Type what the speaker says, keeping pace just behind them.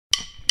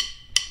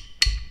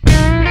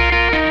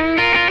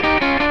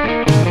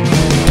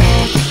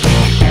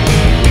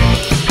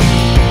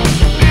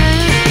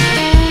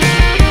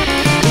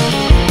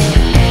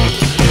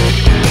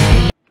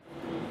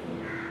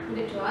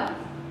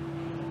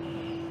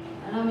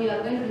now we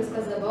are going to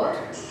discuss about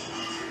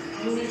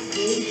Unit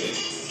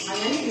 8,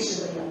 ionic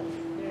equilibrium.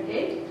 Unit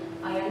 8,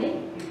 ionic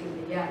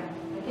equilibrium.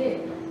 Okay,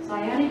 so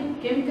ionic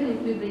chemical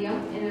equilibrium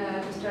in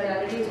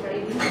already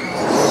studied in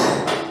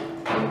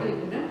chemical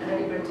equilibrium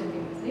already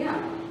படிச்சிருக்கீங்க சரியா?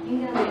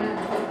 இங்க நம்ம என்ன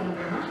discuss பண்ண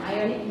போறோம்னா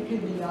ionic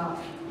equilibrium.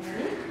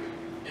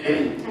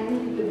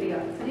 ionic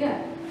equilibrium சரியா?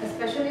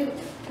 Especially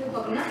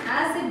பார்க்கணும்னா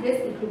acid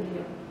base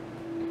equilibrium.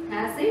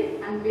 Acid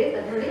and base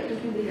அதோட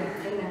equilibrium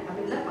என்ன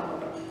அப்படினா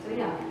பார்க்க போறோம்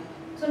சரியா?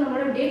 So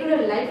நம்மளோட டே டு டே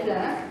லைஃப்ல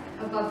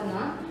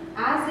பார்த்தோம்னா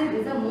acid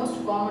is the most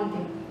common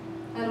thing.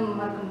 நம்ம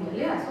பார்க்க முடியும்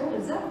இல்லையா? So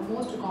it's the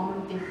most common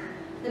thing.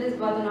 That is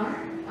பார்த்தோம்னா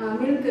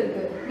milk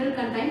இருக்கு. Milk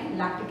contain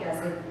lactic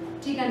acid.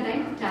 Tea contain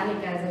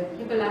tannic acid.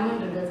 இப்போ lemon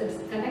இருக்கு. It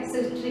contains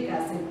citric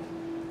acid.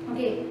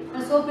 Okay.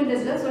 And soap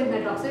industry sodium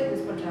hydroxide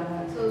use பண்றாங்க.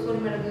 So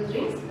sodium hydroxide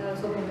means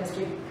soap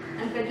industry.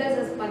 And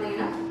fertilizers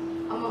பாத்தீங்கன்னா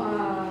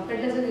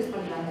fertilizers use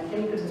பண்றாங்க.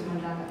 Chemicals use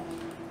பண்றாங்க.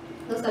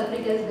 So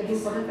sulfuric acid is very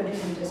important for the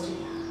industry.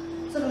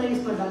 So நம்ம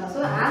use பண்றாங்க. So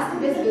acid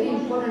is very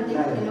important thing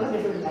in our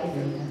day-to-day life.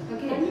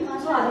 Okay.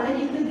 So அதோட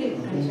equilibrium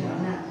condition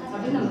என்ன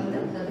அப்படி நம்ம வந்து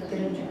அத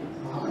தெரிஞ்சுக்கணும்.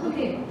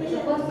 Okay.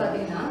 Suppose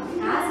பாத்தீங்கன்னா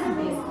acid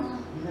base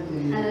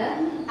அந்த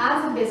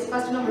acid base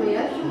first நம்மளுடைய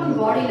human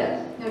bodyல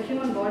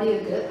body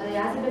இருக்கு. அது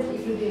acid base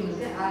equilibrium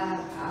இருக்கு.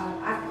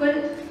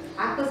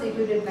 aqueous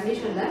equilibrium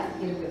conditionல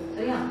இருக்கு.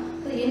 சரியா?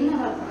 So என்ன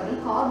நடக்குது?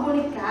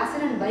 Carbonic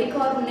acid and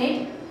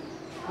bicarbonate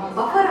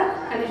buffer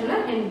conditionல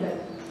இருக்கு.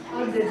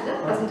 Or this is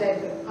present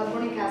ஆயிருக்கு.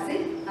 Carbonic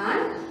acid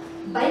and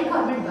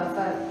bicarbonate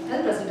buffer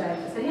அது present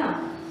ஆயிருக்கு. சரியா?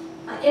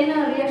 என்ன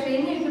reaction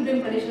என்ன equilibrium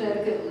conditionல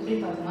இருக்கு அப்படி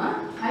பார்த்தோம்னா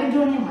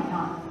hydronium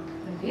ion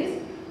that is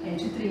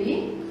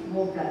H3O+,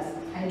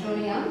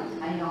 hydronium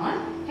ion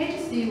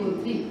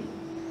HCO3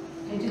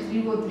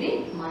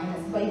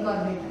 minus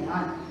bicarbonate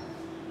ion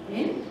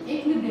in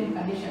equilibrium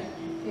condition.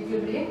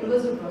 Equilibrium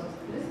reversible process.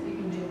 This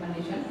equilibrium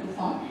condition to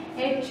form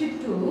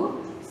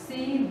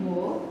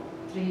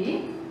H2CO3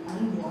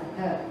 and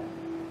water.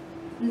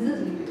 This is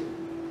liquid.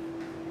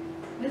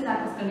 This is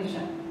aqueous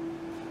condition.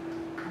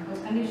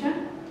 Aqueous condition.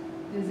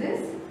 This is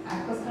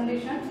aqueous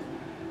condition.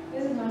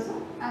 This is also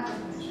aqueous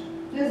condition.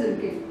 This is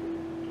liquid.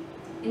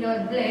 In our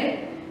blood,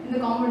 in the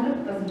component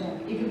present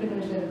equilibrium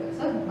condition.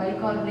 So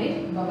bicarbonate,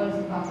 bubbles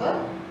buffer,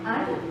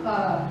 and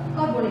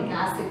carbonic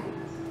acid.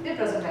 They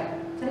present.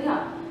 சரியா?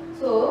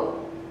 So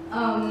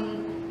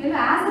இந்த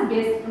acid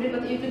base அப்படி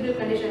பத்தி equilibrium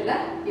conditionல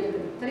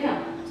இருக்கு. சரியா?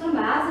 So நம்ம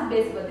acid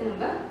base பத்தி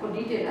நம்ம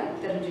கொஞ்சம் டீடைலா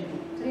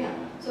தெரிஞ்சுக்கணும். சரியா?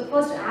 So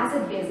first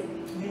acid base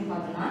அப்படினு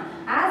பார்த்தோம்னா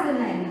acid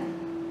என்ன?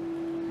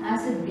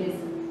 Acid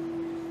base.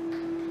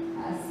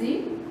 Acid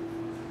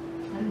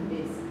and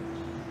base.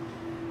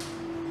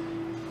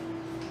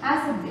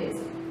 Acid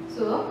base.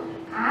 So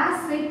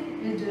acid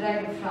is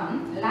derived from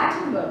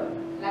Latin word.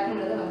 Latin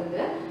word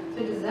வந்து so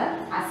it is the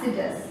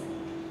acidus.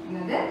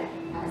 Another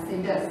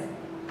acidus.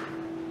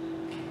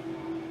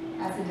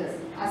 Acidus.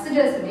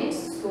 Acidus means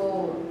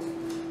sour.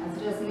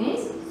 Acidus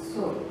means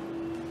sour.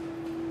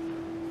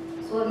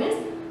 Sour means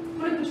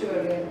புளிப்புச்சு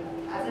வருது.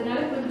 அதனால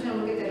புளிப்புச்சு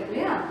நமக்கு தெரியும்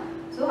இல்லையா?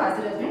 So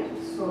acidus means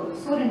sour.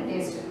 Sour in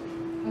taste.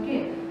 Okay.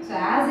 So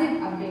acid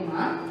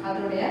அப்படினா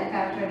அதோடைய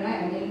character என்ன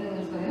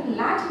use பண்ணுங்க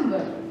Latin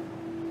word.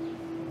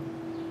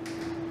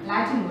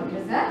 Latin word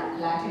is a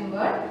Latin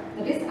word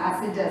that is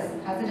acidus.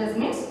 Acidus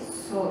means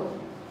sour.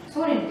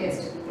 Sour in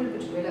taste.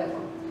 புளிப்புச்சு வேல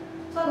இருக்கும்.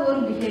 So அது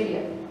ஒரு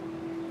behavior.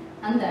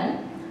 And then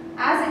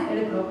acid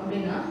எடுக்கிறோம்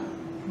அப்படினா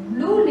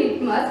blue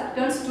litmus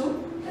turns to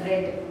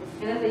red.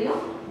 என்ன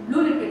செய்யும்?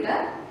 blue litmus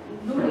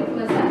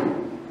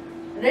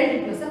red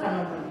litmus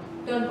convert பண்ணும்.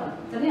 Turn பண்ணும்.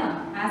 சரியா?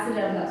 acid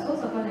இருந்தா. So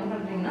suppose என்ன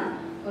பண்றீங்கன்னா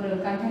ஒரு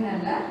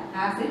கண்டெய்னர்ல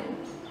acid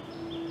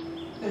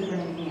fill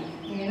பண்ணிருக்கீங்க.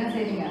 நீங்க என்ன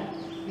செய்றீங்க?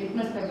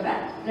 லிட்மஸ் பேப்பரை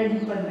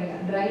டிப் பண்றீங்க.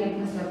 dry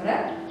லிட்மஸ் பேப்பரை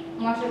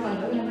மாய்ஸ்சர்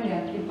பண்றது என்ன பண்ணீங்க?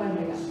 டிப்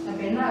பண்றீங்க. அப்ப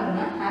என்ன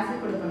ஆகும்னா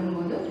ஆசிட் கூட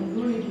பண்ணும்போது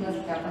blue litmus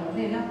பேப்பர்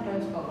வந்து என்ன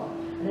டர்ன்ஸ் பார்க்கும்?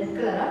 ரெட்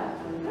கலரா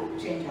வந்து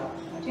சேஞ்ச் ஆகும்.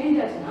 சேஞ்ச்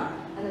ஆச்சுன்னா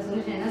அந்த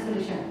சொல்யூஷன் என்ன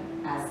சொல்யூஷன்?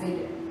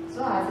 ஆசிட். சோ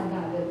ஆசிட்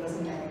தான் அது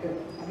பிரசன்ட் ஆயிருக்கு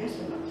அப்படினு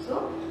சொல்லலாம். சோ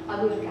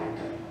அது ஒரு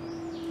கேரக்டர்.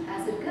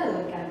 ஆசிட்க்கு அது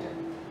ஒரு கேரக்டர்.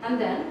 And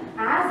then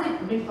acid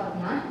அப்படினு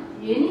பார்த்தோம்னா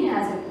any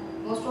acid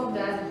most of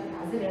the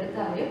acid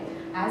எடுத்தாலே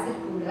acid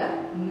கூட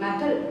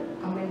metal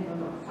combine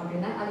பண்றோம்.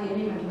 அப்படினா அது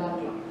any metal-ஆ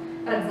இருக்கலாம்.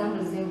 For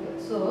example zinc.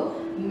 So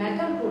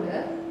metal கூட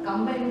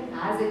combine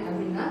acid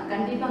அப்படினா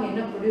கண்டிப்பா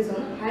என்ன ப்ரொடியூஸ்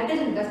ஆகும்?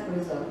 hydrogen gas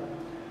ப்ரொடியூஸ் ஆகும்.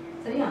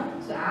 சரியா?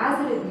 So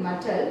acid is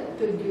metal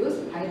to produce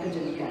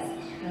hydrogen gas.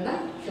 நல்லா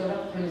ஷூரா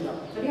புரியுதா?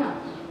 சரியா?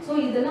 So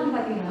இதெல்லாம்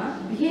பாத்தீங்கன்னா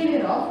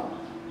behavior of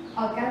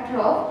or character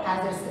of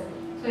acids.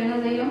 So என்ன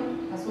செய்யும்?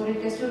 sodium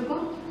test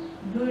இருக்கும்.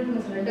 blue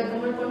litmus red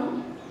convert பண்ணும்.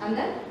 and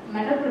then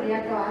metal to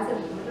react acid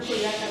metal to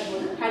react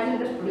ஆகும்போது hydrogen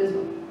gas produce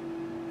ஆகும்.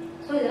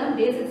 So இதெல்லாம்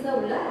பேசிக்ஸா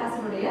உள்ள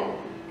acid உடைய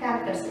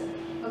characters.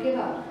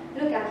 ஓகேவா?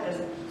 இது characters.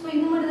 So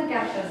இந்த மாதிரி தான்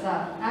characters-ஆ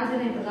acid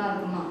இப்படி தான்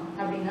இருக்குமா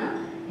அப்படினா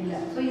இல்ல.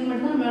 So இது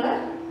மட்டும் தான் நம்மளால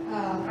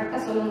கரெக்ட்டா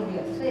சொல்ல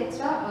முடியாது. So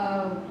எக்ஸ்ட்ரா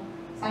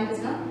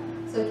சயின்டிஸ்ட்லாம்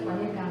சர்ச்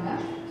பண்ணிருக்காங்க.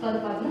 So அது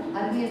பார்த்தீங்கன்னா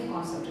அர்னியஸ்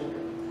கான்செப்ட்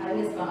இருக்கு.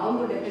 அர்னியஸ்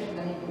அவங்க டெஃபினிஷன்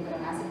பண்ணி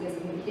கொடுக்குறாங்க. ஆசிட் பேஸ்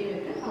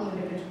பிஹேவியருக்கு அவங்க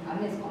definition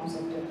அர்னியஸ்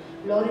concept,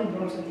 லோரின்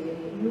ப்ரோட்ஸ்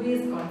theory,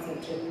 Lewis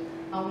concept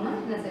அவங்க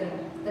என்ன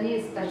செய்றாங்க?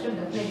 தனியாக special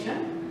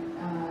definition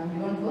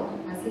given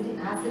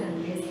acid and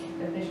base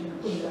preparation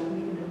கொடுக்குறாங்க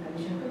equilibrium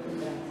condition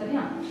கொடுக்குறாங்க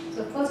சரியா so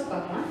first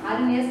பார்க்கலாம்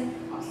Arrhenius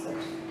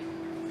concept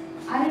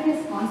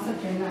Arrhenius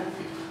concept என்ன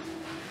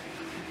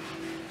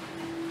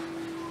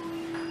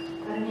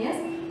Arrhenius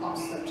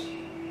concept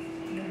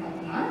இது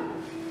பார்த்தோம்னா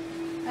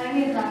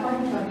Arrhenius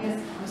according to Arrhenius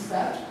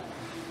concept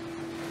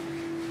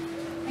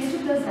H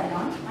plus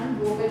ion and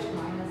OH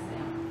minus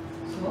ion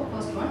so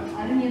first one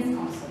Arrhenius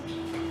concept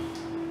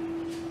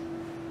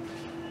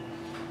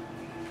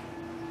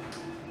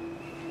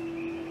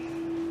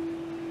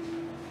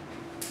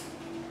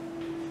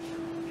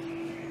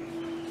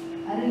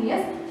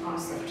Arrhenius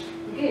concept.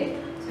 Okay.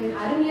 So in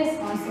Arrhenius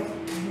concept,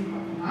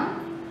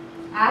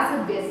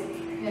 acid base.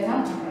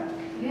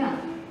 Yeah.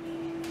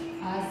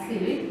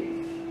 Acid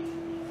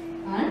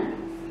and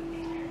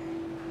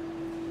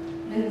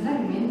this is the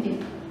main thing.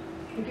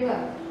 Okay.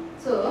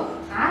 So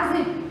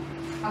acid,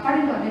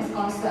 according to Arrhenius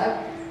concept,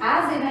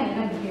 acid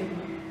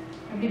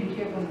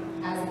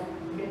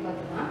is what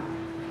behave.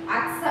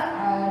 Acid.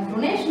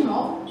 Donation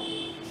of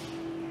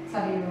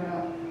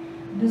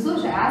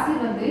dissociation. Acid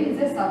is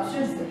a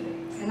substance.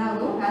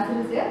 Acid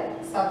is a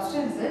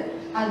substance.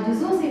 And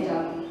dissociate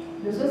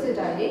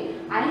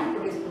ion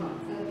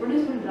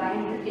produce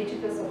ion H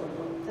plus.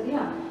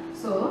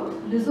 So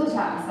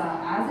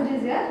acid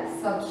is a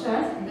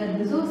substance that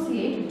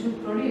dissociate to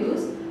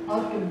produce or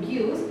to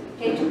give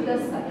H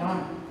plus ion.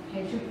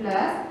 H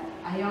plus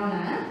ion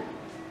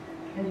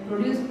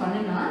produce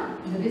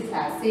that is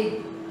acid.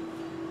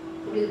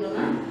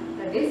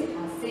 That is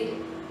acid.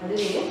 That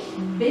is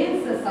base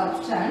the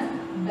substance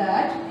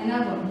that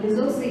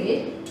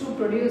dissociate to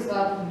produce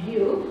or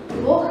give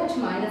OH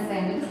minus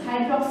ion, that is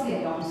hydroxy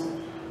ions.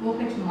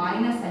 OH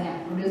minus ion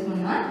produce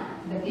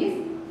that is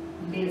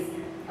base.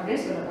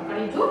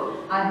 According to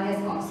Arrhenius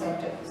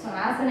concept. So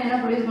acid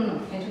produce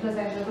H plus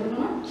ions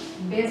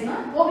base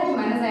OH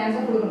minus ions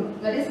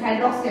that is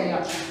hydroxy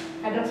ions.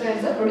 Hydroxy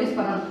ions produce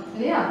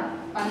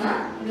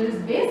that is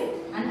base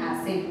and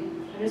acid.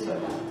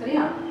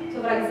 So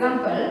for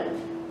example,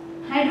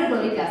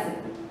 hydrochloric acid.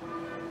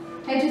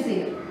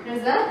 HCl. It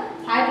is the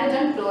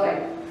hydrogen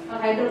chloride or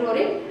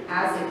hydrochloric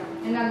acid.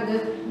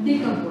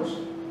 Decompose.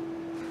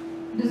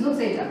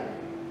 Dissociate.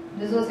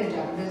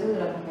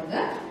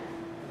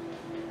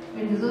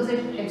 When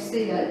dissociate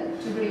HCl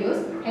to produce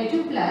H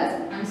plus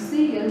and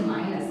Cl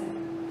minus.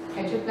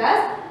 H plus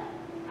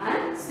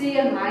and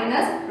Cl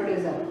minus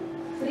producer.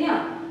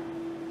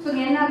 So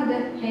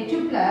H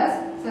plus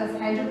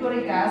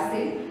hydrochloric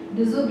acid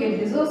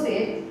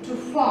dissociate to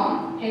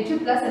form H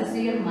plus and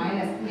Cl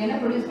minus.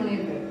 Produce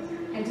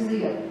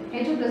HCl.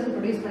 H plus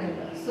produce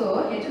so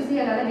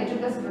HCl H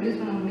plus produce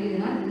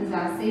this is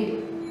acid.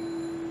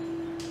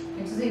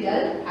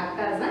 HCl acts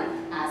as an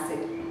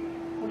acid.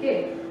 Okay.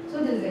 So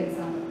this is the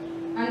example.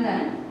 And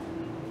then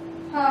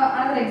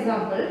another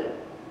example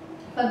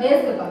for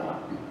base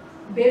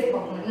base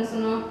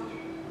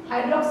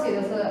hydroxy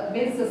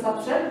base is a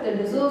substrate that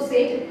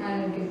dissociate and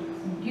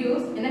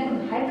gives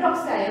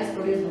hydroxy ions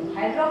produce.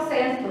 Hydroxy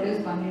ions produce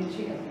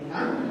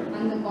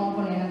and the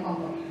compound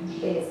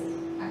base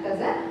act as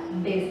a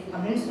base.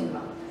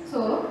 So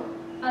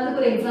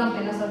another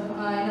example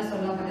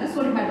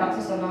sodium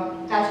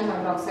hydroxide, calcium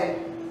hydroxide.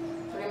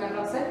 Sodium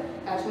hydroxide,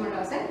 calcium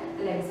hydroxide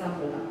is an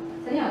example.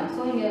 So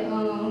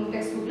in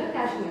textbook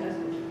calcium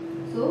hydroxide.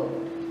 So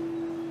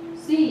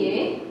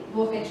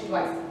CaOH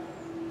twice.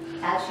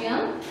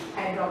 Calcium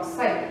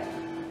hydroxide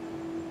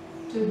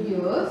to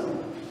give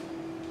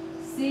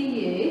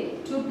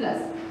Ca2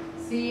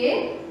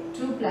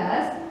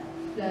 plus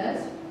plus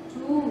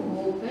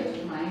 2OH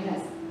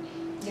minus.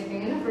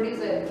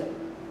 Produce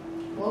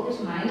OH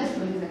minus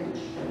produce.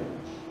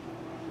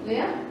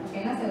 Okay,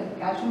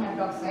 calcium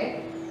hydroxide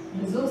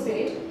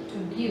dissociate to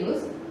give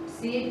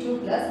Ca2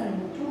 plus and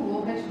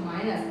 2OH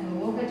minus.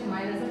 OH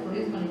minus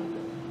produce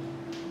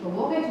so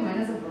OH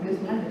minus produce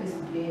that is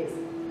base.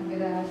 Okay,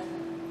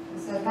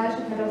 so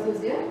calcium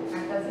hydroxide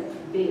acts as a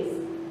base.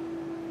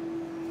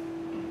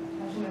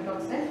 Calcium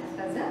hydroxide acts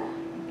as a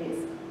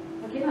base.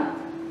 Okay,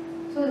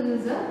 so this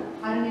is the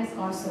Arrhenius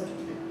concept.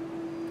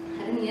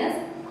 Arrhenius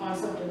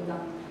concept.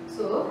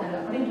 So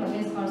according to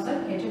Arrhenius concept,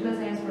 H plus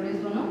ions produce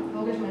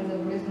OH minus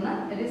produce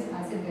that is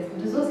acid base.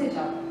 Dissociate.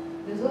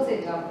 So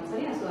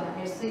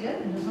HCl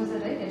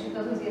dissociate H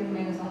plus Cl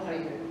minus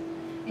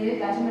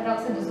calcium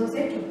hydroxide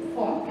dissociate to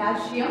form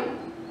calcium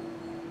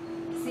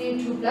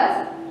Ca2 plus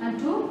and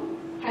 2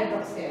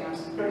 hydroxide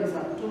ions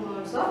producer. 2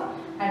 moles of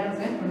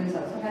hydroxide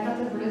producer. So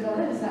hydroxide producer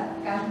is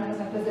calcium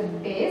hydroxide as a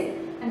base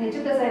and H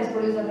plus ions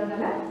producer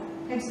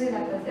HCl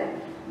as a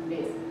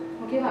base.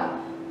 Okay,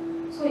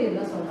 so this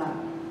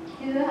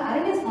is the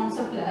Arrhenius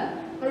concept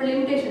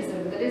limitations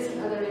that is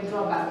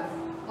drawback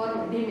or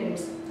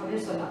demerits.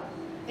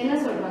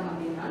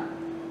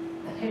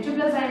 H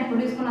plus ion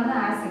produce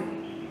acid.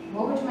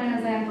 OH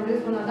minus ion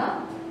produce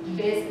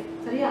base.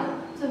 So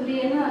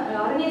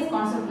Arrhenius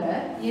concept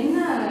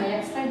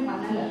explain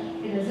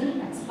it doesn't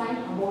explain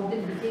about the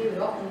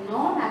behavior of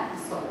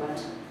non-aqueous solvent.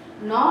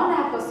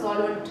 Non-aqueous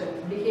solvent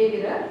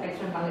behavior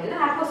explain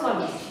aqueous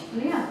solvents.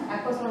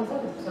 Aqueous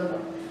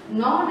solvents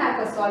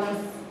non-aqueous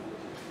solvents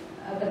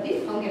அதை பற்றி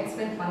அவங்க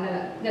explain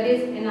பண்ணலை. That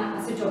is என்ன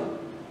acetone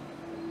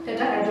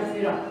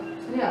டெட்ராஹைட்ரோஃபியூரான்.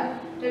 சரியா?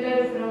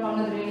 டெட்ராஹைட்ரோஃபியூரான்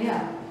பண்ணது இல்லையா?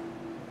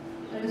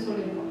 அது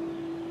சொல்லியிருக்கோம்.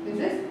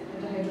 This is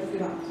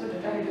tetrahydrofuran. So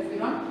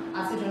tetrahydrofuran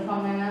acetone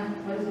form என்ன?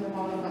 What is the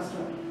formula first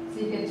one?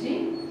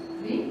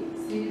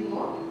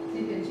 CH3CO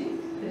CH3.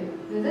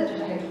 This is the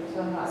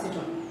tetrahydrofuran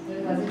acetone. This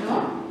is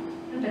acetone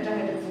and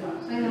tetrahydrofuran.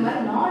 So இந்த மாதிரி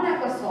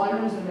non-aqueous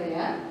solvents உடைய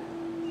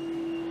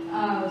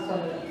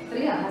சொல்லல.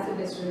 சரியா? acid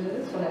base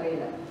சொல்லவே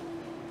இல்லை.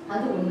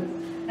 அது ஒன்று.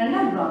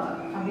 ரெண்டாவது drawback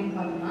அப்படின்னு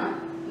பார்த்தோம்னா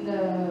இந்த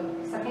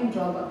செகண்ட்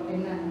drawback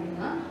என்ன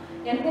அப்படின்னா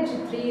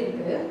NH3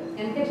 இருக்கு.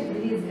 NH3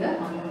 is the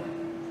ammonia.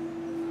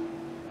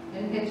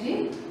 NH3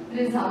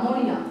 is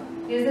ammonia.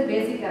 It is a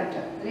basic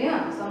character. Yeah,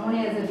 so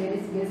ammonia is a very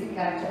basic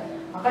character.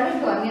 According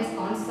to Arrhenius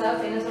concept,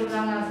 என்ன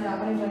சொல்றாங்க?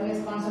 According to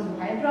Arrhenius concept,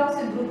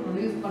 hydroxy group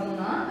produce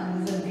பண்ணா and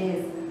this is a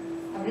base.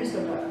 அப்படின்னு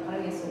சொல்றாங்க.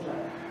 Arrhenius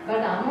சொல்றாங்க.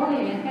 But ammonia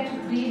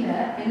NH3 ல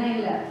என்ன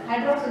இல்ல?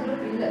 Hydroxy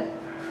group இல்ல.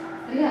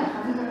 சரியா?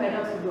 அது ஒரு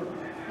hydroxy group.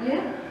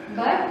 Clear?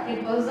 But it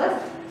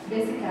possesses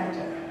basic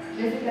character.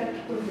 Basic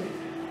character கொடுத்து.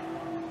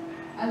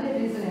 அது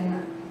reason என்ன?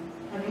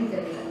 அப்படின்னு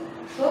தெரியல.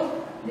 So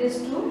these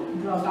two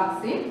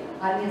drawbacks in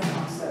Arrhenius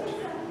concept.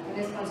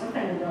 Arrhenius concept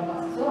and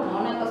drawbacks. So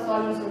non-aqueous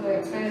solvents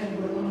explanation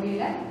கொடுக்க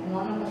முடியல.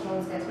 Non-aqueous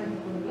solvents explanation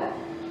கொடுக்கல.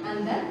 And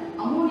then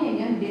ammonia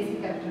again basic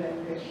character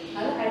இருக்கு.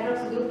 அது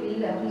hydroxy group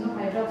இல்ல. It is a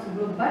hydroxy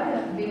group, but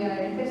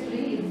NH3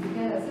 is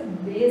because as a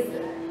base.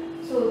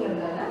 So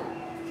இதனால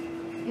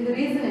இது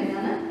reason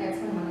என்னன்னா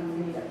explain பண்ண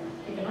முடியல.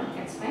 I cannot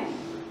explain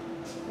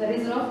the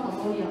reason of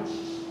ammonia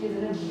is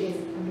a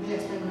base. அப்படி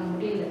explain பண்ண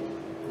முடியல.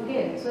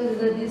 Okay, so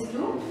these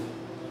two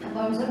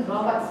points and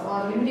drawbacks or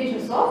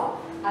limitations of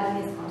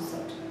Arrhenius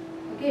concept.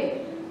 Okay,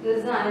 this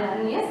is the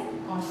Arrhenius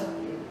concept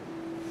theory.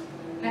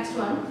 Next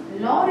one,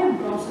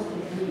 Laurie-Bronsted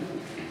theory.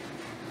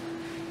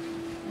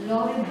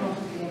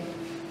 Laurie-Bronsted theory.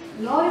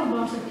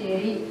 Laurie-Bronsted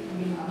theory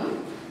means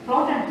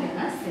proton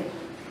theory.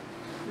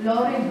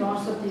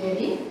 Laurie-Bronsted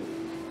theory,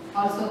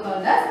 also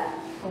called as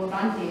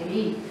proton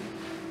theory.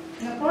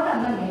 The proton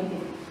is the main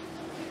thing.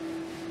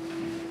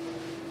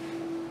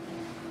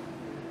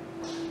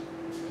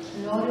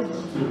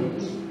 Laurie-Bronsted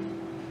theory.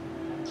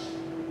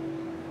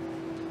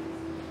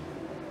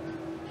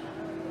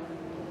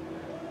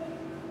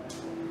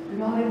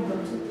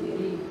 Laurie-Bronsted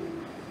theory.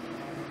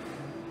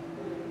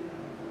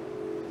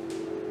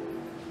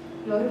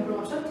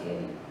 Laurie-Bronsted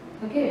theory.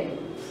 Okay,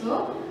 so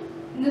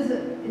this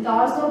is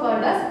also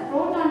called as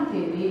proton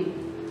theory.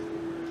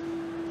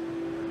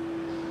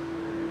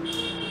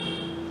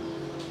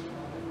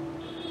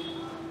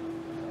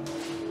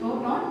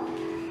 Proton.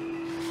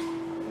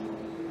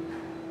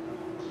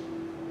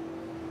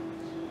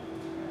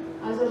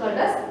 Also called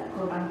as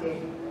proton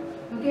theory.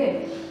 Okay,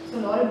 so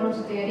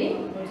Laurie-Bronsted theory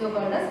also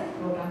called as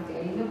proton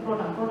theory. The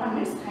proton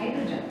means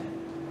hydrogen.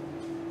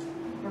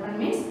 Proton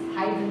means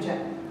hydrogen.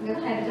 This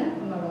hydrogen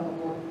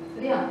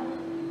சரியா?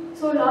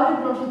 So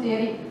Laurie-Bronsted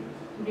theory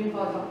அப்படின்னு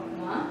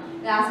பார்த்தோம்னா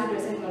the acid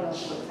base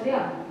சரியா?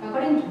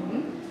 According to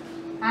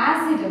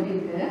acid எப்படி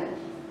இருக்கு?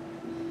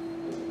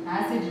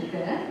 Acid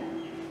இருக்கு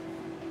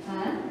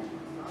and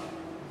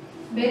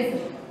base.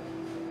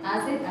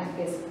 Acid and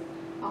base.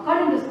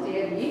 According to this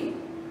theory,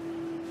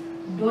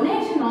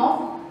 donation of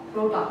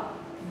proton,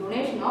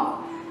 donation of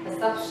a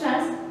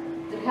substance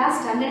that has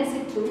tendency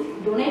to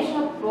donation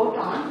of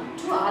proton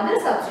to other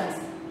substance.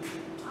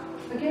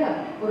 Okay,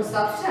 ஒரு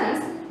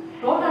substance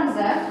protons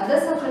other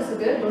substance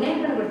க்கு donate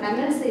பண்ற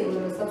tendency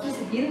ஒரு substance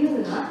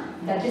இருந்ததுன்னா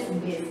that is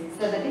base.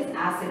 So that is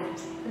acid.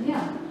 சரியா?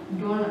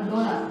 donor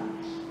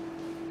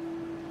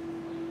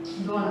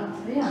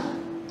சரியா?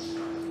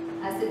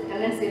 acid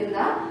tendency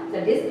இருந்தா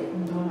that is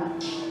donor.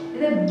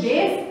 இது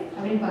base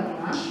அப்படின்னு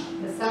பார்த்தீங்கன்னா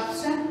the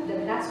substance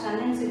that has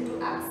tendency to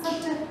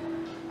accept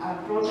a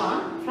proton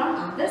from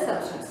other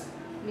substance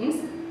means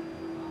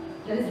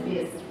that is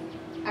base.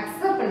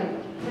 accept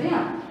பண்ணிடும் சரியா?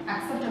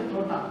 accept a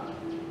proton.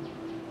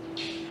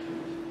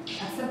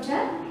 accept a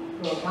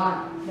proton,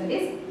 that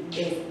is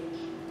base.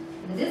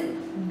 This is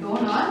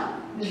donor,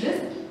 this is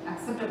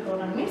accept a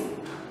proton means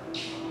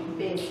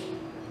base.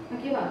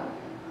 Okay va?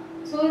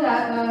 So the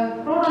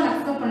proton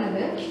accept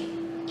பண்ணது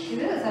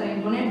இது sorry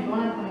donor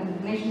பண்ணது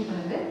donation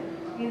பண்ணது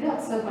இது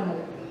accept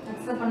பண்ணது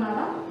accept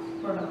பண்ணாதா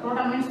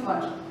proton means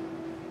what?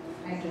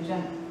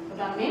 Hydrogen.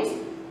 Proton means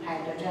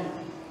hydrogen.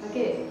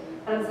 Okay,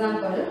 for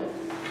example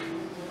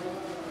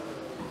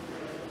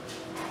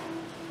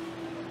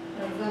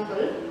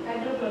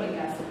hydrochloric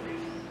acid.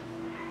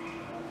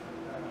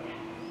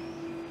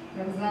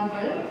 For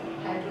example,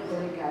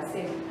 hydrochloric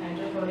acid.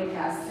 Hydrochloric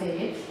acid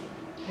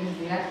is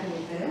reacted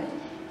with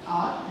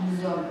or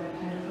dissolved.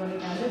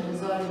 Hydrochloric acid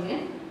dissolved in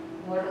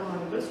water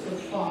molecules to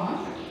form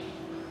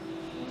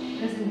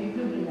this is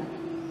equilibrium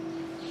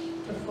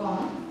to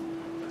form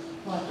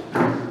what?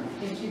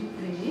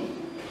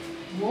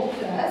 He3O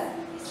plus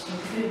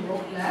H3O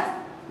plus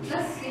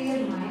Cl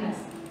minus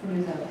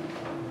producer.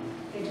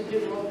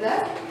 H3O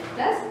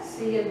plus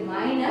Cl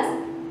minus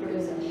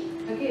producer.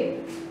 Okay,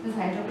 this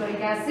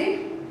hydrochloric acid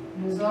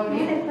dissolved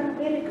in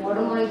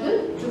water molecule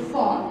to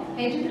form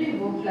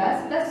H3O plus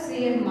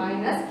Cl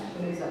minus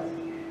producer.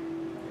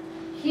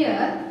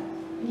 here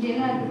இங்க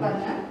என்ன இருக்கு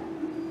பாருங்க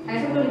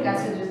hydrochloric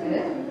acid இருக்கு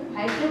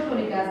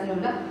hydrochloric acid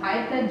உள்ள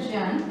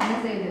hydrogen என்ன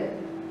செய்யுது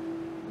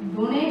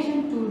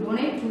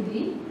donate to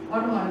the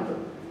water molecule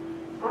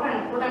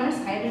proton is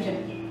hydrogen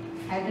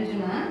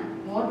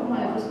water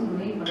molecules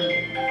donate பண்ணுது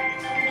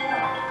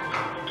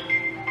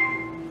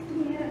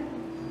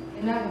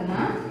என்ன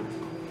ஆகுதுன்னா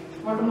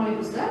water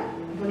molecules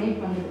donate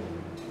பண்ணுது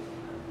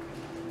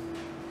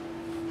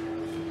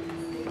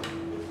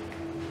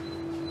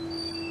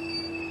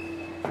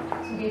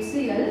so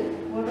HCl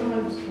water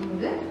molecules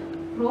வந்து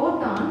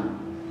proton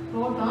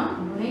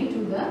donate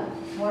to the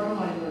water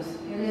molecules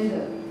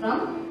from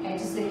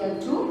HCl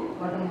to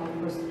water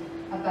molecules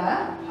அப்ப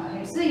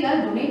HCl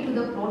donate to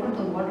the proton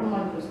to water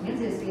molecules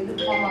means இது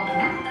form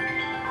ஆகுனா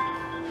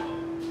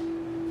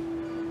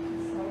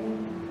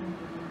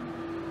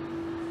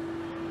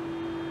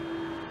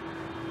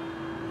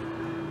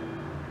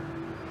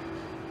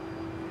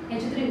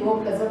H3O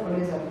plus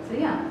produce ஆகும்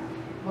சரியா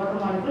water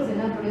molecules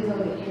என்ன produce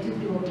ஆகுது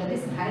H3O that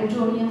is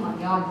hydronium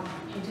ion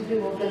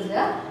H3O plus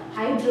the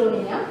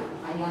hydronium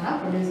ion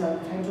produce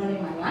ஆகுது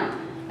hydronium ion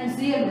and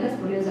Cl minus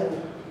produce ஆகுது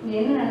இங்க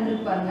என்ன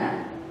நடந்துருக்கு பாருங்க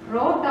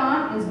proton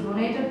is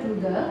donated to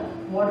the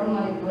water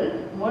molecule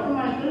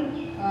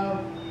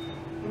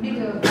எப்படி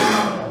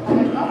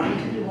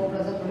H3O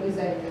plus produce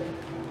ஆயிருக்கு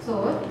so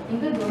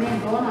இந்த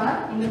donor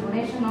இந்த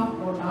donation of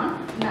proton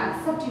இந்த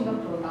accepting of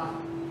proton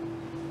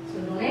so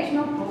donation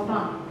of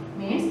proton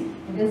means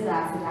it is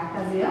acid act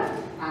as a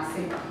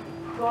acid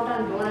proton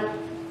donor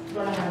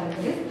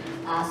is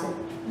acid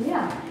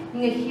yeah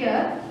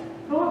here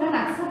proton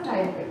accept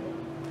ஆயிருக்கு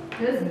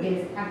this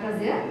base act as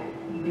a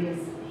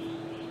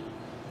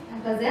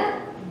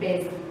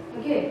base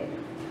okay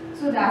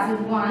so the acid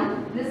 1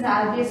 this is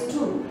base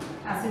 2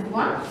 acid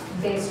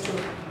 1 base 2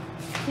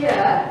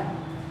 here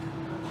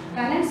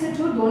tendency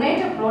to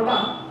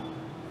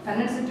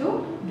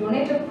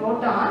donate a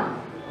proton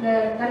the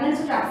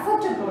tendency to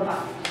accept a proton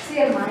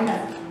Cl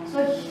minus so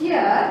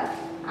here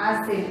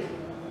acid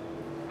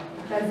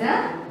plus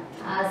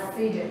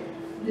acid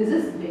this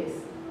is base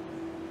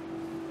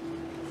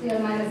Cl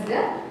minus is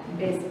a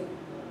base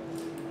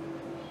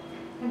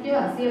okay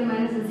Cl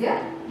minus is a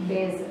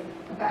base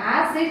அப்ப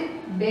acid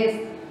base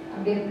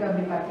அப்படி இருக்கு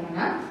அப்படி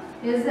பாத்தீங்கன்னா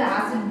this is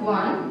acid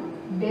 1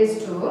 base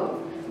 2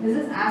 this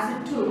is acid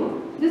 2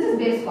 this is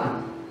base 1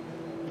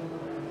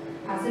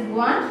 acid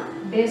 1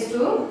 base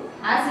 2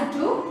 acid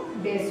 2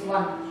 base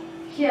 1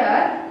 here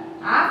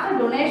after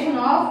donation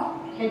of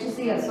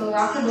HCl so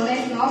after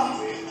donation of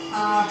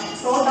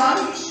proton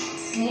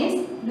means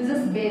this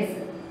is base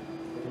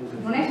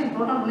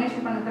proton donation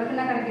பண்ண பிறகு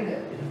என்ன கிடைக்குது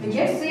we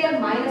get Cl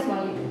minus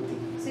only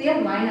Cl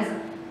minus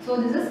so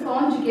this is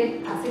conjugate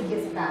acid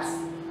base pairs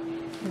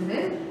this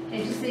is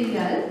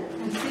HCl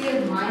and Cl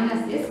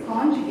minus is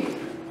conjugate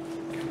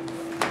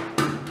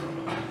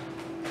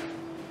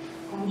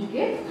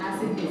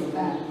acid base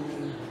pair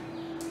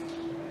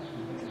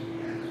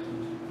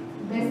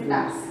base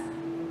pairs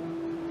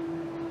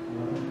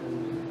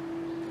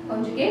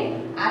conjugate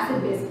acid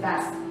base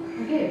pairs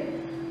okay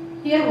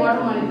here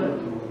water molecule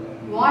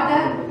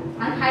water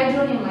and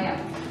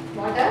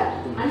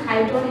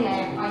hydronium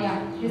ion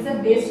this is a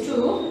base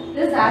 2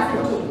 this is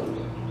acid 2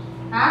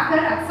 after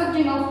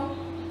accepting of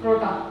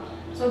proton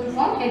so to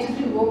form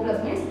H3O plus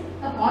means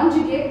the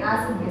conjugate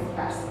acid base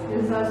pairs this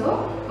is also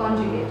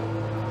conjugate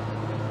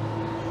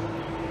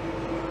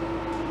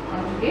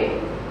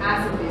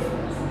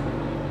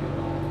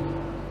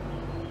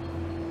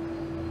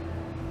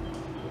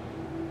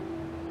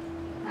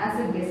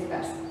acid base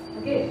pairs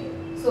okay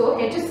so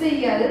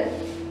HCl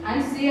and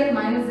Cl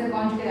minus the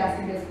conjugate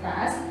acid base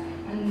pairs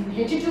and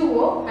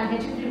H2O and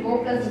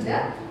H3O plus is the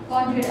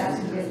conjugate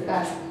acid base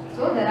pairs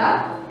so there are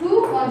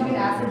two conjugate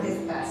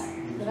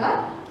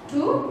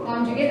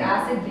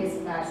acid base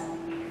pairs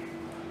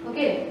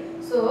okay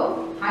so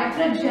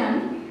hydrogen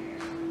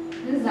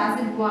this is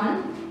acid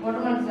 1 water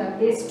molecule is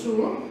base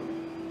 2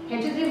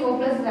 H3O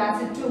plus is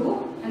acid 2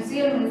 and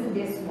Cl minus is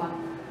base 1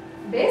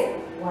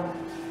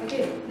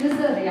 okay this is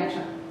the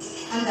reaction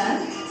and then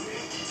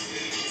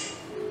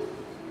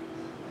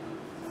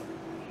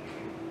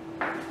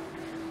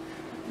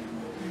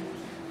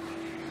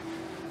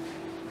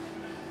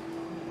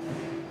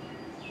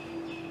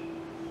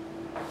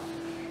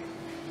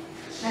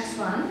next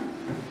one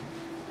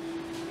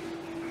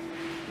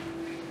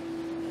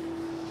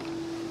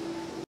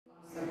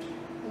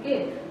okay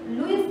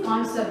Lewis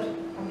concept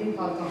அப்படினு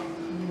பார்த்தோம்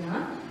அப்படினா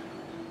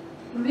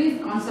Lewis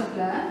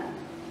conceptல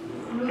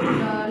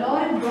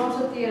Lorentz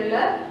Bronsted theoryல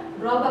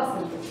drawbacks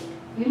இருக்கு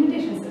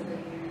limitations இருக்கு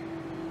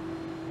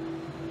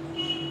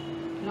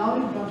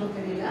Lorentz Bronsted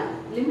theoryல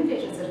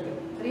limitations இருக்கு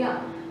சரியா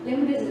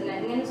limitations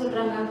என்ன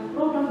சொல்றாங்க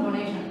proton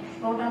donation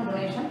or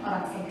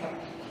acceptor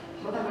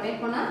proton donate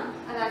பண்ணா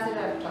அது acid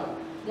actor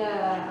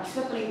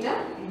accept பண்ணிட்டா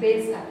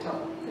base actor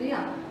சரியா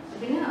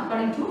அப்படினா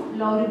according to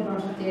Lorentz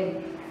Bronsted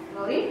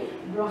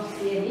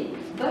theory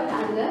but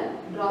அதுல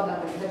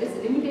drawback that is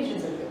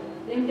limitations இருக்கு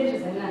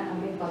limitations என்ன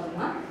அப்படினு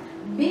பார்த்தோம்னா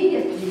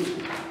BF3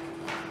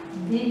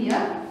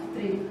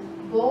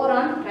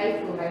 boron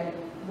trifluoride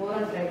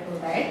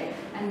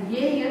and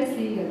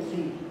AlCl3,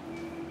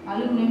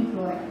 aluminum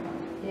chloride.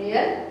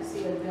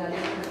 AlCl3,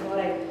 aluminum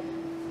chloride.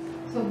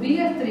 So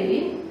BF3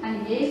 and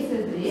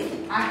AlCl3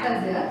 act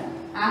as an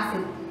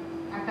acid.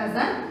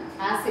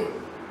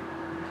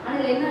 And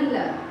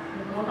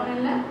proton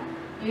illa,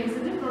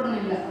 AlCl3 proton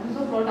illa.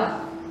 So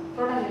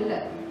proton illa.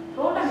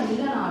 Proton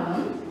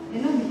illanalum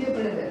enna behave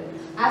pannudhu,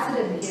 acid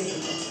behave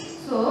pannudhu.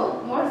 So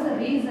what is the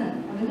reason?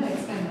 I will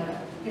explain that.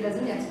 It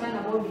doesn't explain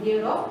about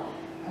behavior of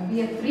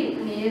BF3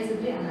 and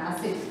AlCl3 and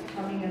acid.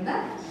 அப்படிங்கறத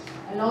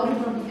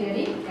Lowry-Browne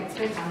theory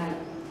explain பண்ணல.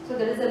 So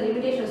that is the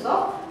limitations of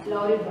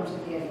Lowry-Browne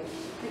theory.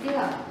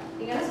 ஓகேவா?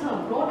 நீங்க என்ன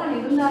சொல்லணும், proton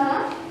இருந்தானா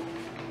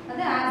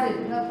அது acid.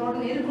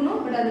 Proton இருக்கணும்,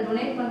 but அது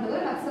டொனேட் பண்றதோ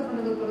அக்செப்ட்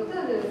பண்றதோ பொறுத்து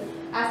அது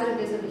ஆசிட்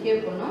பேஸ்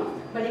பிஹேவ் பண்ணும்.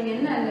 பட் இங்க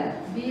என்ன இல்ல,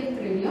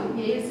 BF3யும்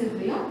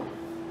AlCl3யும்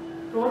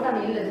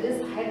புரோட்டான் இல்ல,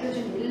 திஸ்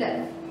ஹைட்ரஜன்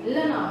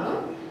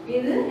இல்லனாலும்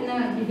இது என்ன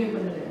பிஹேவ்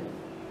பண்ணுது,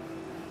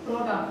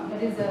 proton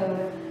that is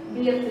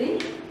BF3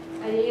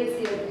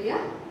 AlCl3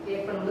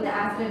 react பண்ணும்போது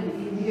ஆசிட்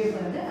பிஹேவ்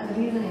பண்ணுது. அந்த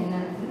ரீசன்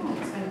என்னன்னு நான்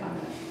எக்ஸ்பிளைன்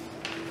பண்றேன்.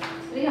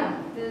 சரியா?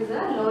 this is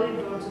a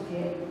Lowry-Browne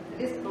theory,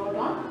 that is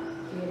proton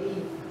theory.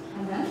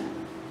 And then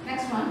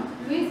next one,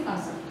 Lewis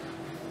concept.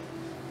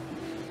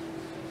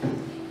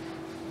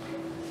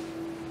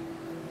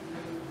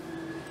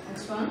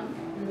 Next one,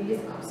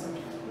 Lewis concept.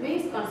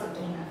 Lewis concept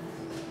என்ன?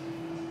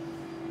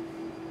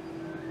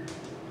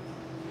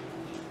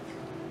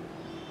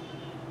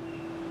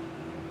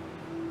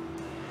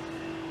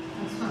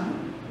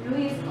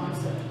 Lewis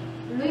concept.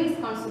 Lewis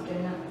concept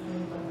என்ன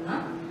அப்படின்னு பார்த்தோம்னா,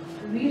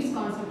 Lewis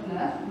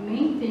conceptல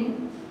main thing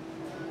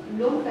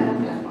lone pair of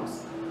electrons.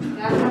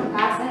 Electron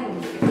pairs தான்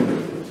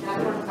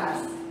electron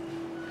pairs.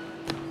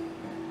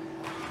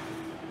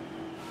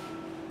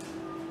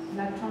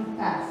 Electron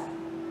pairs.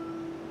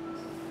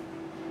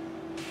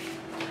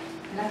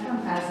 Electron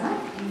pairs are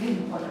very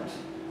important.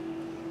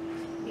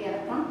 The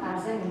electron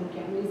pairs are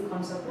important. Lewis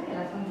concept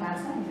electron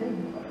pairs are very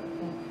important.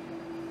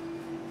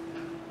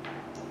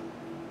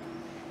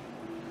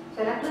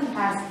 Electron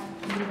pairs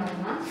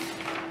பார்த்தோம்னா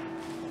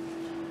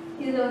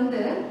இதில்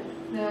வந்து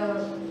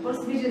ஒரு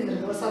species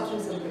இருக்குது, ஒரு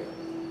substance இருக்குது.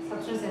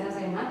 Substance என்ன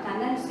செய்யணும்னா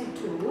tendency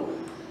to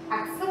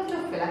accept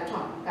of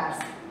electron pairs.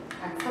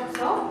 Accepts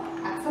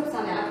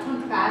on electron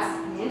pairs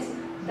means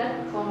that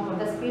compound,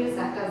 the species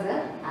act as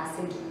an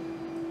acid.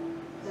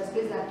 The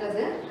species act as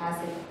an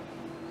acid.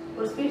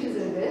 ஒரு ஸ்பீஷீஸ்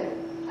இருக்குது,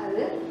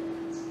 அது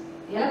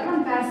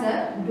எலக்ட்ரான் பேர்ஸை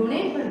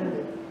டொனேட்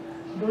பண்ணுறது.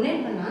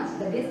 Donate பண்ணால்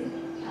that is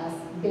as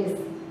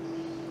base.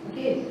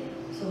 Okay,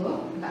 so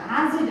the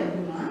acid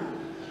அப்படின்னா,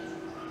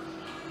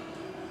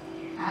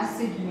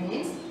 acid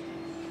means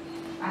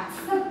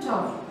accept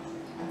of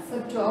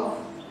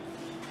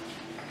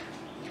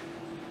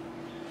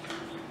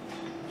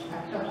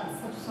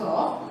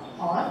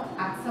or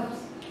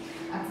accepts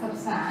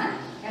an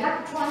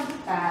electron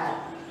pair.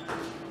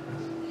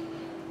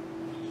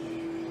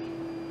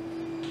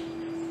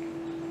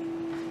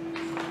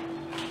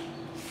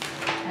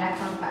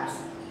 Electron pairs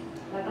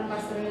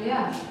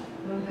இல்லையா,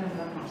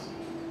 electrons.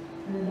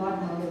 Dot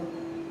model.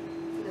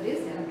 That is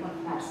electron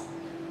pairs.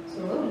 So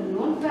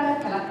lone pair of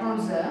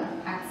electrons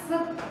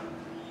accept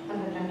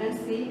the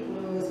tendency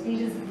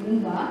species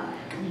இருந்தா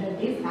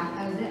that is act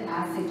as an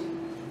acid.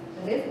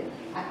 That is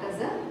act as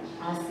an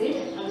acid.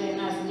 அது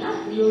என்ன ஆச்சுன்னா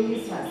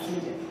Lewis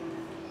acid.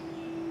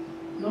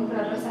 Lone pair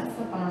electrons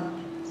accept பண்ணணும்.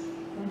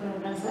 Lone pair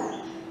electrons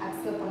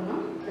accept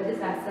பண்ணணும். That is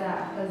act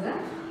as an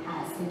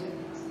acid.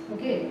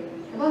 Okay.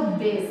 About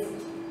base.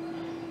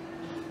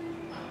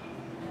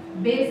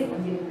 Base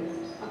அப்படி இருக்கு.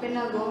 அப்ப என்ன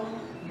ஆகும்,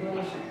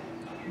 donation,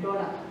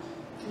 donor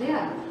இல்லையா,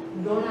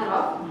 donor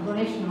of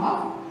donation of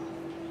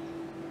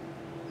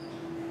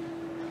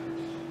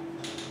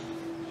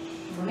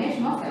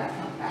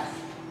electron pairs.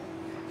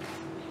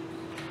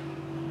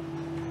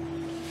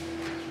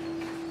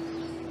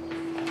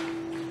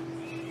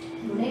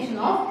 Donation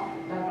of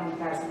electron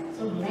pairs.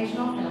 So donation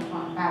of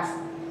electron pairs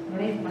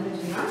donate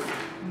பண்ணுச்சுன்னா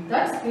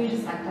that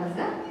species act as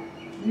a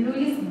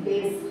Lewis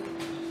base.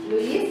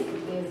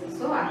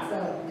 So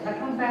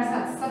electron pairs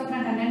accept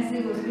tendency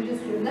ஒரு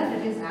species இருந்தா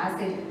that is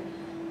acid.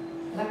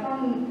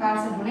 Electron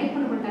pairs donate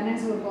பண்ண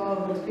tendency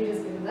ஒரு species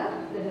இருந்தா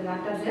that is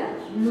act as a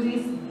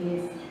Lewis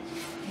base.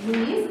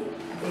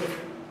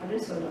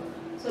 அப்படின்னு சொல்றோம்.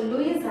 So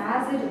Lewis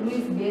acid,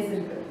 Lewis base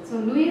இருக்கு. So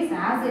Lewis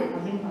acid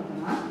அப்படின்னு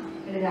பார்த்தோம்னா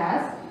it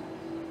has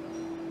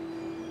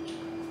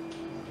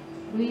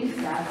Lewis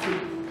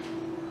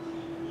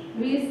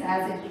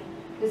acid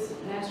is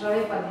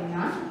naturally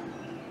பார்த்தீங்கன்னா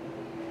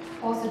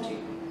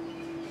positive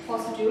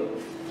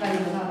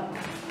value தான்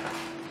இருக்கும்.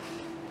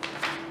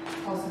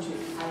 Positive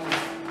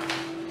ions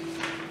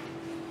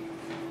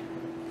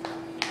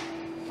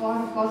or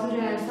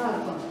positive ions தான்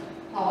இருக்கும்.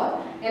 Or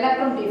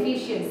electron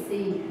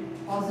deficiency,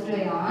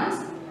 positive ions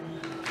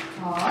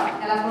or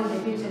electron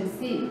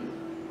deficiency.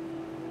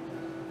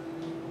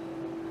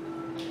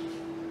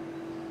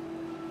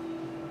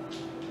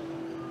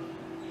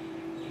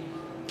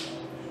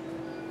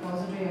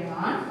 Positive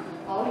ion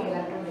or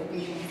electron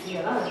deficiency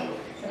எல்லாம் இருக்கும்.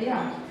 சரியா?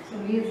 So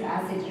Lewis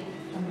acid,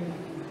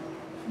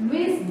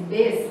 Lewis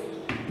base.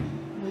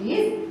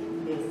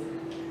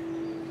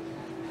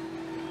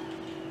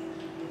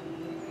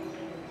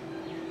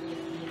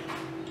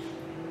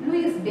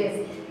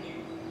 base.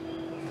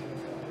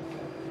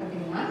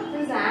 Okay,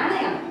 this is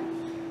anion.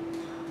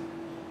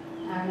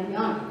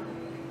 Anion.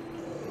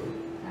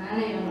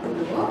 Anion.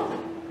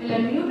 Illa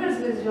neutral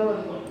space lo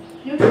irukum.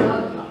 Neutral la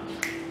irukum.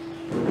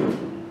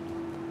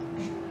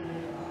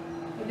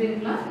 Eppadi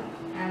irukla?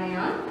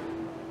 Anion.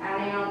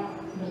 Anion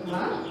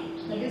irukla.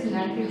 That is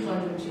negative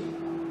charge.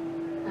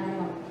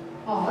 Anion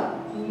or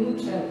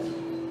neutral.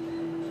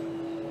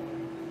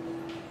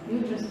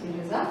 Neutral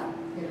spaces are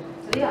there.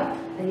 சரியா?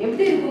 அது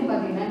எப்படி இருக்கும்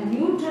பாத்தீங்கன்னா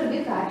neutral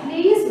with at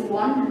least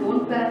one lone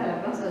pair of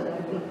electrons அதுல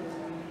இருக்கும்.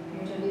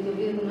 Neutral with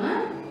எப்படி இருக்கும்னா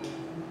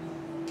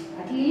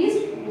at least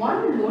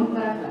one lone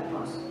pair of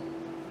electrons.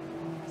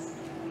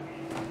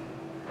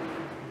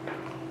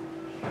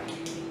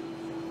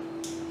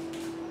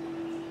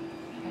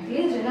 At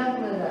least என்ன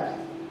இருக்கும்ல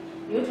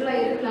நியூட்ரலா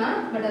இருக்கலாம்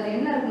பட் அது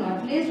என்ன இருக்கணும்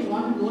at least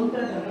one lone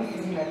pair of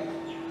electrons இருக்கும்.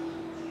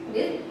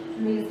 இது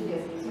Lewis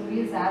base. So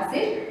Lewis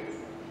acid,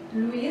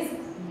 Lewis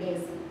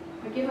base.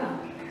 Okay va?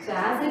 So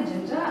acid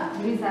ginger,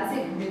 Lewis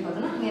acid இப்படி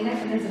பார்த்தோம்னா இங்க என்ன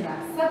tendency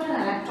accept an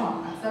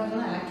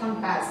electron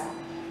pairs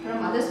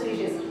from other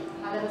species,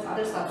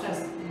 other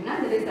substance.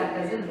 That is that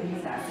as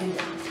Lewis acid.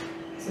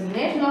 So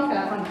donation of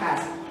electron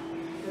pairs.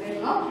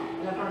 Donation of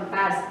electron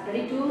pairs.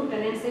 Very two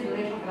tendency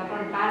donation of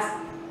electron pairs.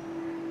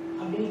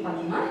 அப்படின்னு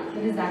பார்த்தோம்னா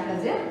that is that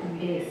as a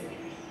base.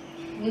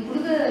 நீ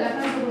கொடுத்த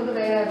electrons கொடுக்க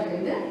தயாரா இருக்கு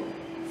இது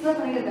so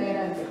பண்ணிக்க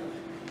தயாரா இருக்கு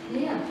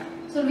இல்லையா?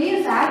 So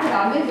Lewis acid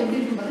always எப்படி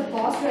இருக்கும் பார்த்தா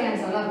positive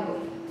ions எல்லாம் இருக்கும்.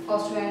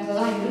 Positive ions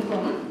எல்லாம்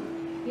இருக்கும்.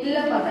 இல்ல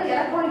பார்த்தா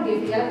electronic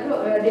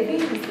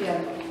deficiency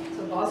இருக்கும்.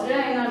 So positive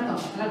ion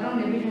அர்த்தம் electron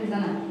deficiency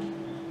தானே.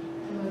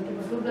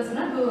 2 plus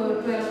னா 2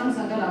 electrons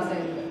அங்க லாஸ்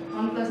ஆயிருக்கு.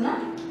 1 plus னா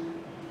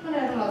 1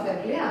 electron லாஸ்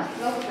ஆயிருக்கு இல்லையா?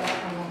 லாஸ்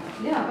பண்ணலாம்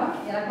இல்லையா? அப்ப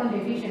electron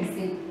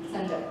deficiency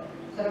center.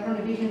 So electron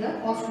deficiency the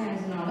positive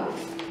ions னால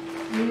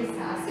Lewis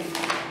acid.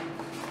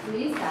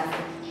 Lewis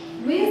acid.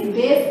 Lewis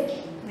base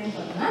ன்னு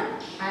பார்த்தா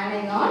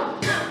anion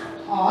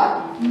or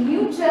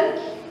neutral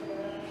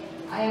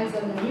ions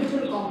and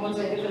neutral compounds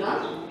இருக்கலாம்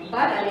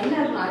but அது என்ன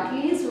இருக்கும் at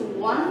least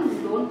one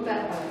lone pair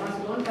electrons.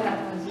 Lone pair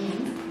electrons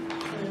means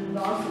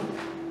lots.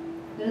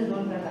 There is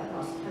lone pair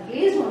electrons. At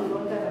least one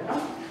lone pair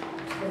electron.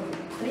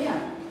 சரியா?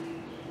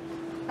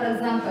 For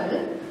example,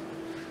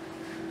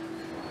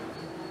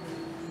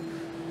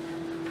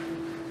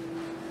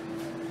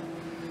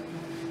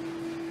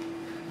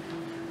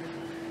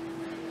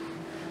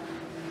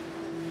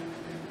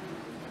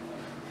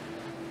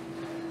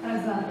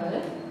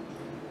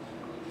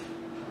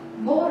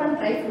 boron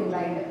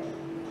trifluoride.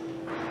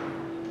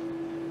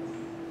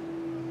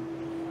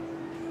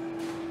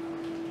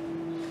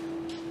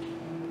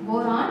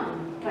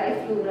 Boron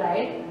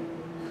trifluoride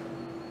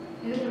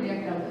this will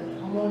react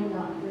with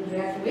ammonia. It will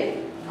react with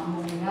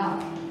ammonia.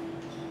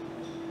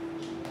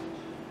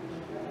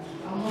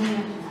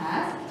 Ammonia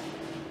has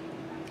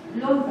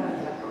lone pair of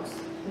electrons.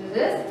 This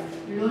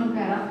is lone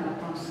pair of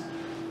electrons.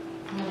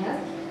 Ammonia has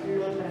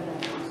lone pair of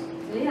electrons.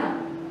 சரியா?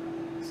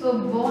 So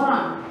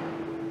boron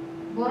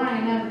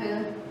என்ன இருக்கு?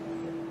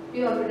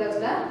 p orbitals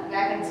ல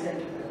vacancy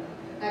இருக்கு.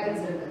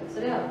 Vacancy இருக்கு.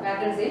 சரியா?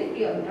 Vacancy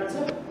p orbitals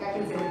ல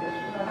vacancy இருக்கு.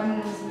 Atomic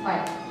number is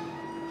 5.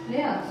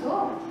 இல்லையா? So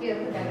here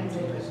இருக்கு vacancy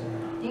இருக்கு.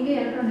 இங்க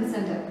electron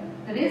center.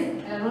 That is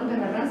lone pair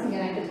electrons இங்க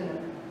nitrogen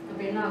இருக்கு. அப்ப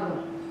என்ன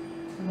ஆகும்?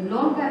 இந்த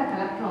lone pair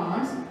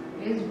electrons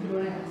is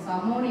donate. So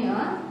ammonia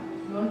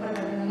lone pair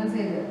electrons என்ன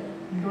செய்யுது?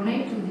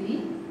 Donate to the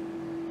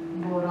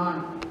boron.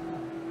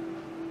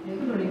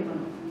 இதுக்கு donate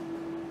பண்ணும்.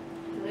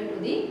 Donate to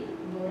the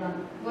boron.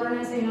 Boron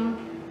என்ன செய்யணும்?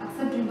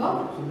 Accepting of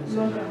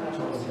lone pair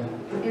electrons.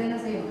 இது என்ன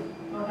செய்யும்?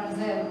 Protons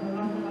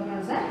lone pair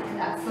electrons இத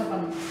accept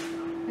பண்ணும்.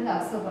 இத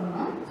accept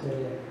பண்ணா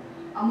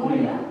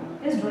ammonia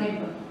is donate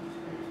பண்ணும்.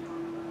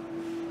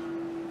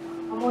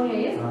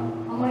 Ammonia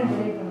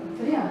donate பண்ணும்.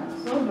 சரியா?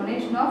 So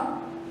donation of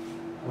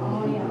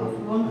ammonia of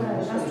lone pair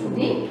electrons to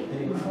the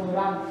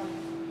boron.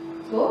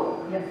 So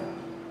yes.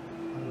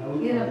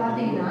 இதுல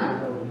பாத்தீங்கன்னா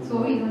so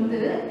இது வந்து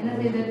என்ன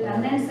செய்யுது?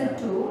 Tendency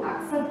to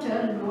accept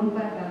lone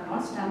pair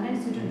electrons,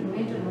 tendency to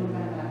donate lone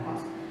pair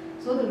electrons.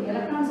 So the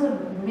electrons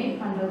donate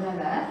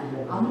பண்றதால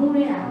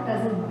ammonia act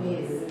as a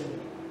base.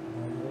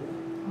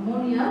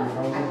 Ammonia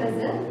act as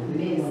a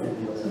base.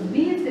 So B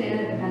is the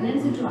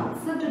tendency to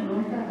accept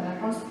lone pair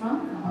electrons from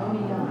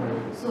ammonia.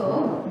 So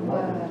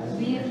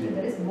B is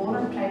there is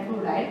boron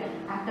trifluoride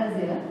act as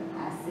a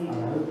acid.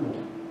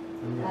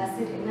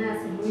 Acid என்ன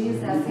acid? Lewis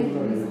acid,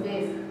 Lewis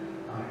base.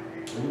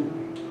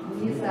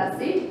 Lewis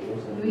acid,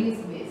 Lewis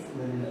base.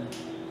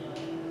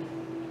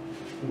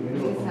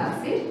 Lewis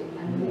acid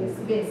and Lewis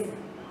base.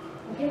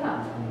 Okay va?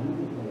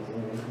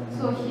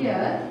 So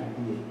here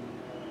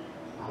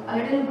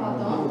already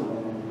பார்த்தோம்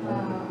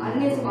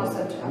Arrhenius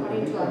concept.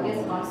 According to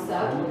Arrhenius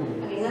concept,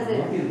 என்ன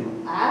செய்யும்?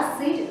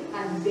 Acid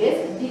and base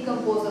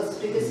decomposes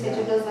to this H+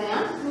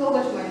 ion to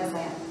OH- ion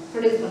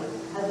produce பண்ணும்.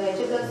 அது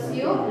H+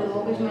 CO இல்ல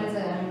OH-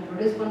 ion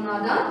produce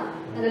பண்ணாதான்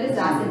that is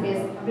acid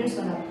base அப்படினு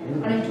சொன்னார்.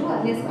 According to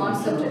Arrhenius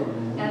concept.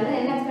 அதனால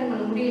என்ன எக்ஸ்பிளைன்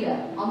பண்ண முடியல.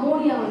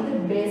 அமோனியா வந்து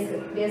பேஸ்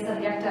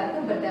ரியாக்ட்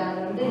ஆகுது பட் அது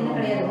வந்து என்ன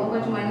கிடையாது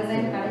OH- ion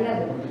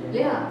கிடையாது.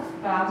 இல்லையா?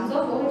 இப்போ absence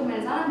of OH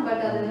minus தான்,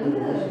 பட் அது வந்து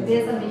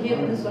பேஸாக பிஹேவ்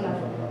பண்ணி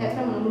சொன்னாங்க.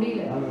 எக்ஸ்பிளைன் பண்ண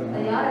முடியல.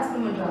 அது யார்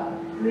எக்ஸ்பிளைன் பண்ணுறா?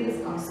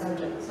 Lewis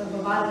constant. ஸோ இப்போ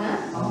பாருங்க,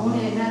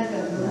 அமோனியா என்ன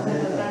இருக்குது?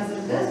 எலக்ட்ரான்ஸ்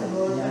இருக்குது. ஸோ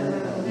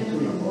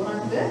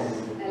போரானுக்கு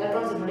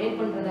எலக்ட்ரான்ஸ் டொனேட்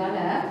பண்ணுறதால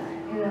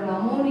இதோட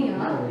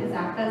ammonia is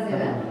act as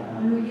a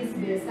Lewis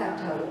base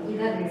act ஆகும்.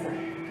 இதுதான் ரீசன்.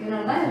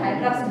 இதனால தான்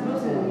ஹைட்ராக்சி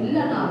குரூப்ஸ்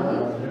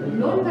இல்லைனாலும்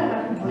லோன் பேர்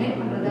எலக்ட்ரான் டொனேட்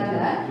பண்ணுறதால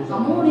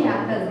ammonia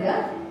act as a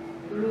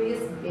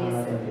Lewis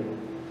base.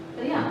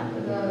 சரியா?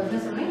 என்ன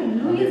சொல்றீங்க?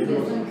 Lewis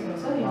base.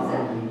 So it's a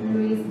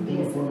Lewis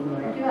base.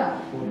 ஓகேவா?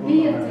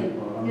 BF3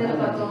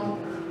 இதில் பார்த்தோம்,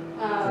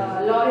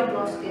 லாரி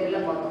ப்ரோன்ஸ்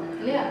தியரியில் பார்த்தோம்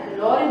இல்லையா?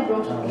 Lorry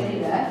bronze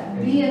தியரியில்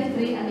BF3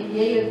 and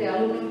AF3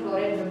 aluminium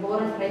chloride,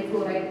 boron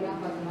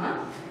ட்ரைக்ளோரைட்லாம் பார்த்தோம்னா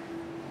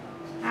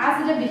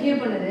ஆசிடை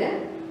பிஹேவ் பண்ணுது.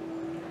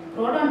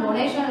 புரோட்டான்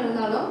டொனேஷன்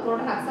இருந்தாலும்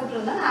புரோட்டான் அக்செப்ட்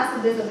இருந்தாலும்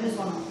ஆசிட் பேஸ் அப்படின்னு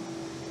சொன்னோம்.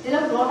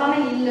 இதில் புரோட்டானே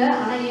இல்லை,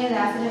 ஆனால் ஏன்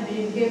ஆசிடை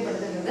பிஹேவ்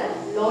பண்ணுறதுங்கிறது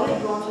லாரி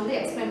ப்ரோன்ஸ் வந்து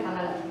எக்ஸ்பிளைன்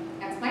பண்ணலை.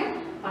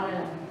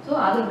 ஸோ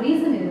அது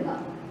ரீசன்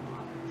இதுதான்.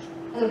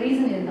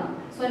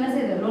 ஸோ என்ன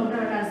செய்யுது? லோன்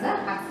பேர் எலக்ட்ரான்ஸை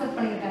அக்செப்ட்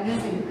பண்ணிக்கிற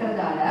டெண்டன்சி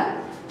இருக்கிறதால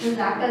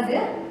இது act as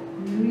a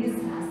Lewis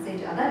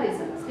acid. அதான்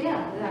ரீசன். சரியா?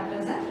 இது act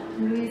as a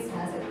Lewis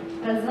acid.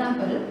 For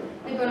example,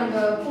 இப்போ நம்ம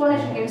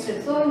கோஆர்டினேஷன் கெமிஸ்ட்ரி.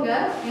 ஸோ இங்கே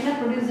என்ன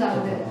ப்ரொடியூஸ்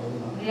ஆகுது?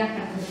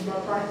 ரியாக்டன்ட்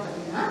ப்ராடக்ட்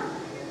பார்த்தீங்கன்னா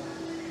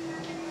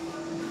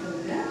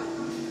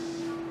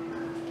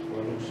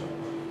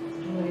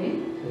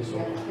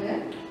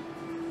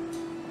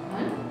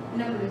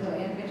என்ன ப்ரொடியூஸ் ஆகும்?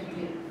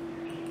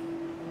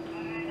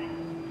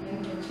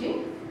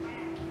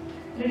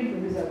 ready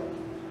producer.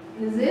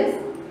 This is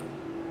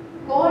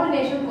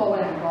coordination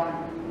covalent bond.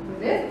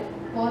 This is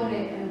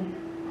coordination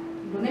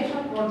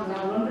donation bond.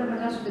 Now, one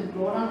reference with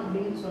proton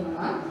being so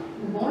now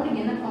the bonding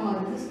in the form of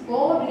this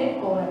coordinate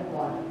covalent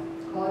bond.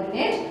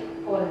 Coordinate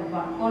covalent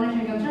bond.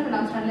 Coordination chemistry we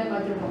understand like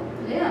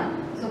yeah.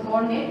 So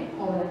coordinate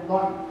covalent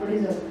bond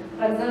producer.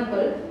 For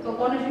example, so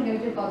coordination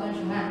chemistry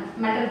பார்த்தோம்னா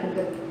metal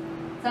இருக்கு,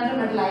 center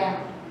metal ion,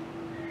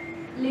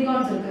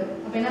 ligands இருக்கு.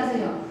 அப்ப என்ன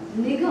செய்யும்?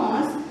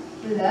 Ligands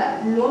the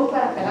lone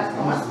pair of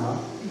electrons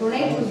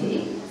donate to the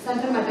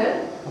center metal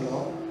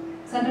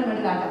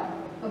atom.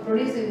 So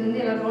produce in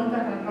the lone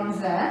pair of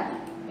electrons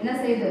என்ன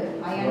செய்யுது?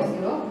 ion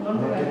 0, lone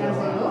pair of electrons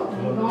 0,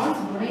 ligands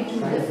donate to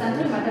the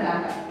center metal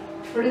atom.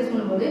 Produce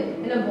பண்ணும்போது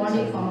இதுல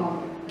bonding form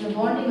ஆகும். இந்த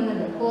bonding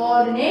வந்து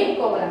coordinate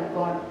covalent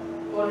bond.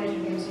 Coordination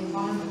chemistry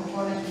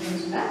coordination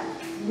chemistry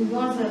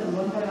ligands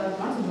lone pair of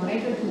electrons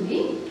donated to the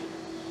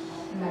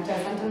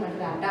center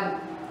metal atom.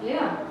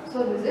 Yeah. So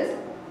this is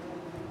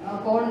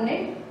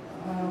coordinate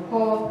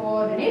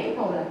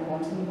covalent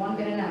bonds. இந்த bond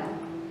பேர் என்ன?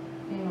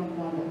 name of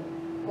bond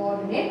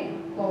coordinate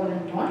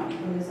covalent bond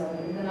produce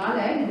ஆகுது. இதனால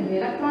இந்த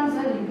electrons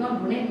ligand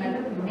donate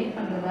metal donate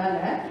பண்றதால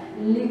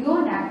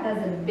ligand act as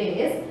a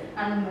base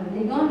and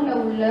ligandல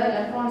உள்ள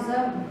electrons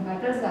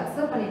metals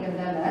accept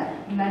பண்ணிக்கிறதால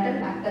metal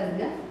act as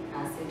an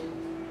acid.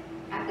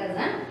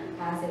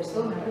 So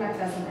metal act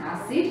as an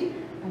acid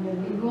and the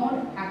ligand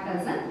act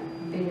as a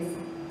base.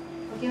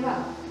 Okay va?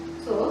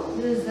 So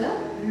this is the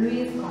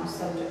Lewis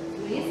concept.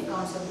 Lewis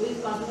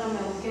concept நம்ம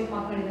முக்கியம்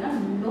பார்க்க வேண்டியதுனா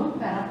lone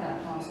pair of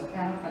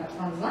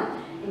electrons தான்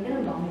இங்க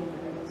dominate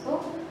பண்ணுது. So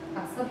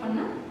accept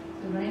பண்ணா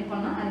donate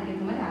பண்ணா அதுக்கு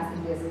ஏத்த மாதிரி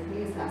acid base,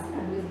 Lewis acid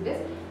and Lewis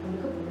base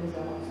உங்களுக்கு ப்ரொடியூஸ்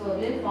ஆகும். So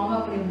இதில் ஃபார்ம்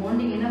ஆகக்கூடிய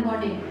பாண்டிங் என்ன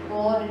bonding?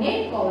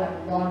 coordinate covalent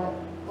bond.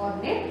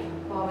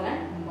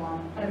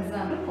 For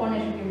example,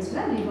 coordination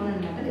chemistry ligand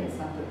and metal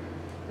example.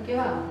 Okay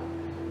va?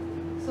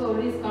 So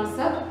Lewis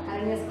concept,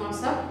 Arrhenius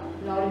concept,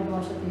 Lowry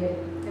Bosher theory.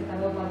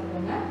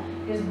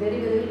 It is very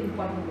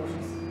important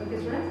questions. Okay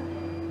students,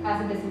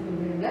 acid basic will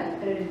be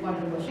very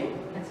important question.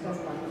 Next class.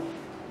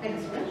 Thank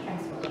you students.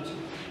 Thanks for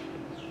watching.